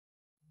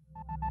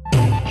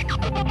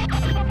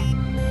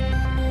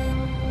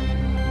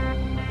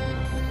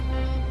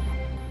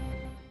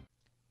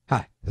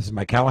Hi, this is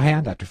Mike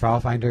Callahan, Dr.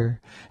 FileFinder,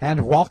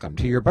 and welcome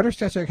to your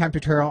Butterscotch.com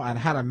tutorial on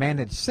how to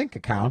manage sync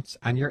accounts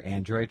on your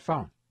Android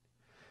phone.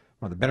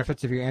 One of the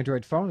benefits of your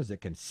Android phone is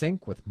it can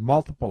sync with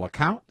multiple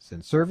accounts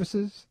and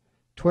services,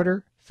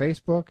 Twitter,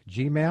 Facebook,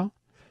 Gmail.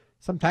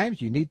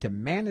 Sometimes you need to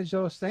manage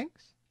those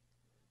things.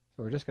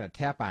 So we're just going to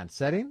tap on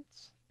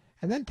Settings,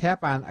 and then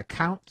tap on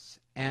Accounts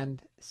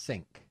and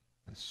Sync.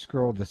 Let's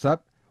scroll this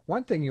up.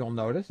 One thing you'll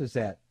notice is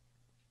that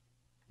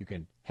you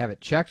can have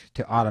it checked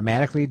to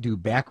automatically do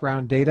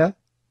background data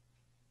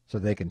so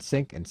they can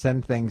sync and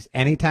send things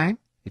anytime.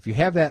 If you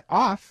have that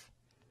off,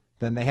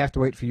 then they have to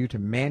wait for you to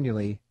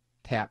manually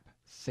tap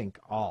Sync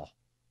All.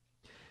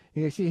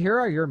 You see, here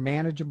are your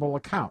manageable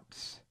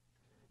accounts.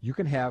 You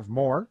can have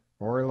more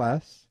or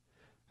less.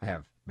 I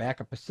have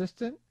Backup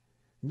Assistant.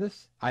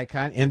 This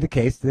icon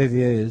indicates that it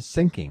is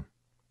syncing.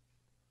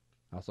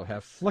 I also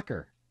have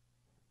Flickr.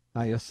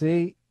 Now you'll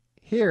see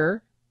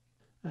here,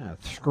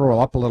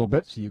 scroll up a little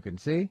bit so you can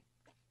see.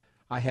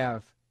 I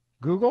have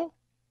Google,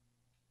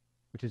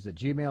 which is a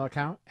Gmail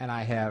account, and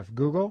I have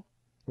Google,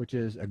 which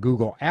is a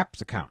Google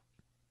Apps account.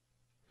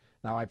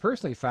 Now, I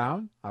personally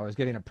found I was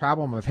getting a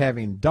problem of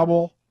having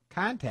double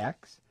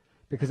contacts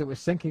because it was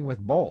syncing with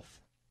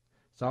both.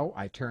 So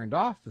I turned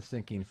off the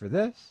syncing for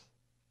this.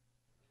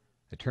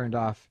 I turned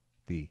off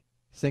the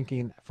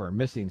syncing for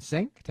missing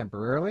sync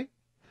temporarily.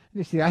 And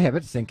you see I have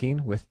it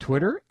syncing with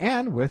Twitter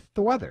and with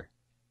the weather.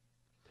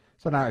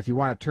 So now if you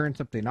want to turn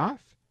something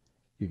off,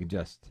 you can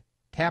just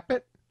tap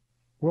it.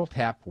 We'll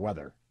tap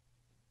weather.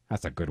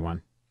 That's a good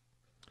one.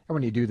 And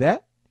when you do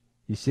that,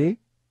 you see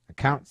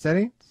account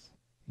settings.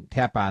 You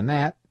tap on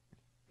that.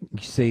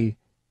 You see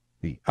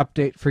the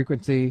update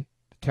frequency,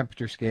 the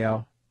temperature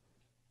scale.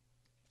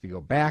 If you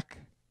go back,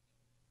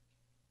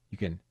 you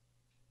can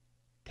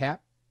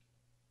tap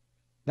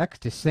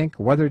next to sync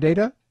weather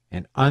data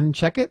and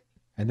uncheck it,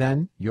 and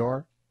then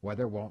your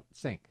weather won't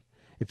sync.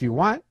 If you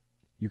want,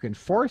 you can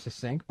force a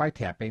sync by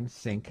tapping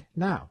Sync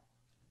Now.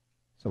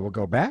 So we'll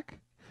go back.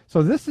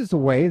 So this is a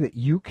way that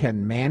you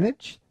can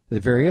manage the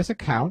various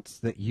accounts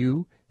that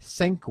you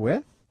sync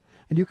with,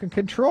 and you can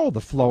control the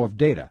flow of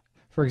data.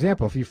 For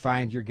example, if you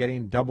find you're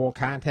getting double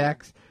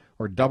contacts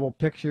or double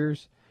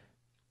pictures,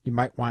 you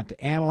might want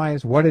to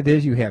analyze what it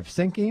is you have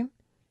syncing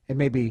and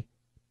maybe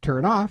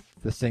turn off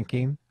the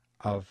syncing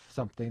of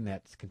something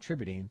that's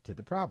contributing to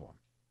the problem.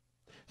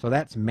 So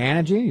that's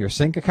managing your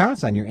sync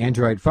accounts on your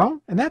Android phone,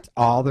 and that's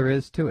all there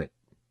is to it.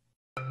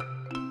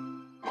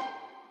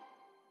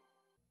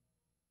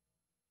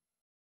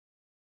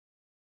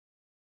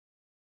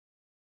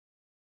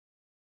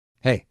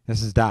 Hey,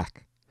 this is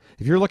Doc.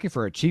 If you're looking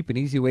for a cheap and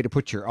easy way to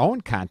put your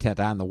own content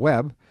on the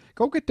web,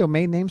 go get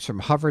domain names from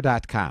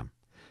hover.com.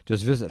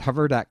 Just visit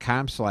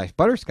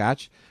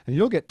hover.com/butterscotch and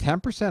you'll get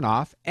 10%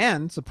 off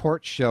and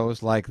support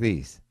shows like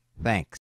these. Thanks.